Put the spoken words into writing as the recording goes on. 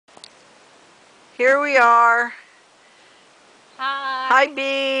Here we are. Hi. Hi,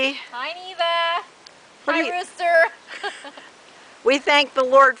 Bee. Hi, Neva. What Hi, do you- Rooster. We thank the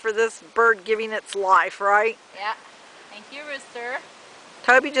Lord for this bird giving its life, right? Yeah. Thank you, Rooster.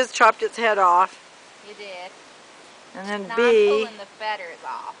 Tobie just chopped its head off. You did. And then Now I'm Bee, pulling the feathers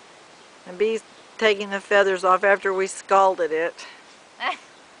off. and Bee's taking the feathers off after we scalded it.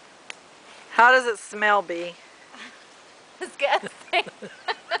 How does it smell, Bee? Disgusting.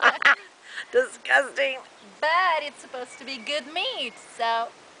 Disgusting. But it's supposed to be good meat, so.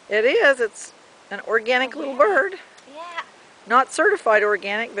 It is. It's an organic little bird. Yeah. Not certified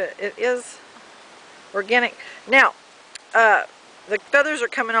organic, but it is organic. Now, the feathers are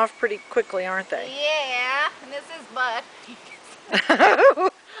coming off pretty quickly, aren't they? Yeah. And this is butt.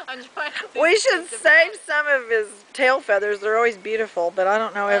 I'm trying to We should save some of his tail feathers. They're always beautiful, but I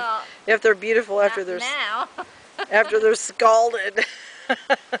don't know if they're beautiful after they're scalded.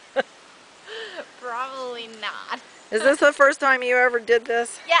 Probably not. Is this the first time you ever did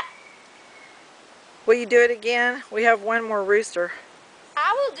this? Yeah. Will you do it again? We have one more rooster.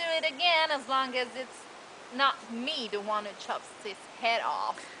 I will do it again as long as it's not me the one who chops his head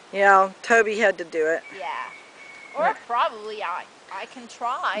off. Yeah, Tobie had to do it. Yeah. Or probably I can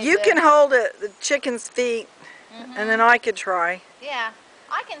try. You can hold it, the chicken's feet, and then I could try. Yeah,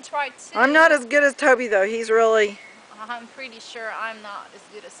 I can try too. I'm not as good as Tobie though. He's really... I'm pretty sure I'm not as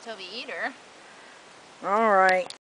good as Tobie either. All right.